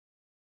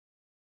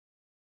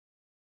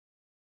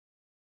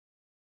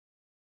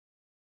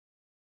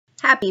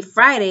Happy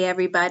Friday,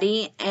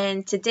 everybody.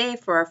 And today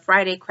for our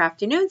Friday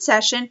Crafternoon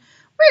session,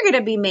 we're going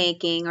to be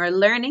making or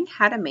learning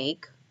how to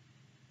make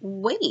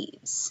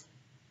waves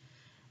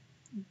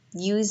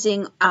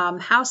using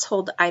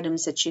household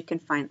items that you can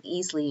find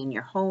easily in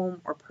your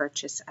home or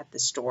purchase at the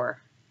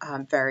store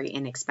very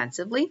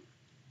inexpensively.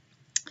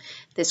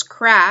 This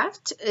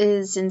craft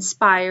is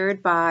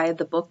inspired by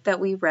the book that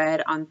we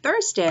read on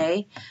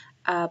Thursday,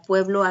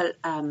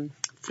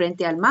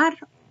 Frente al Mar,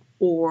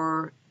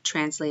 or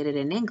translated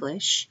in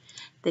English,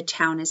 The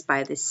Town is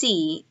by the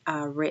Sea,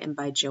 written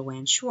by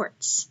Joanne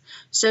Schwartz.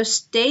 So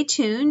stay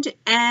tuned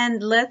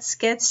and let's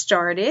get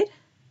started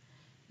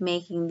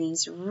making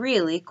these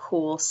really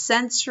cool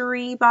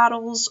sensory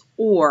bottles,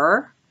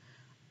 or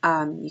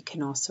you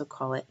can also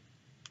call it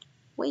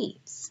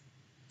waves.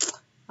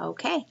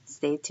 Okay,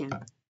 stay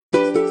tuned.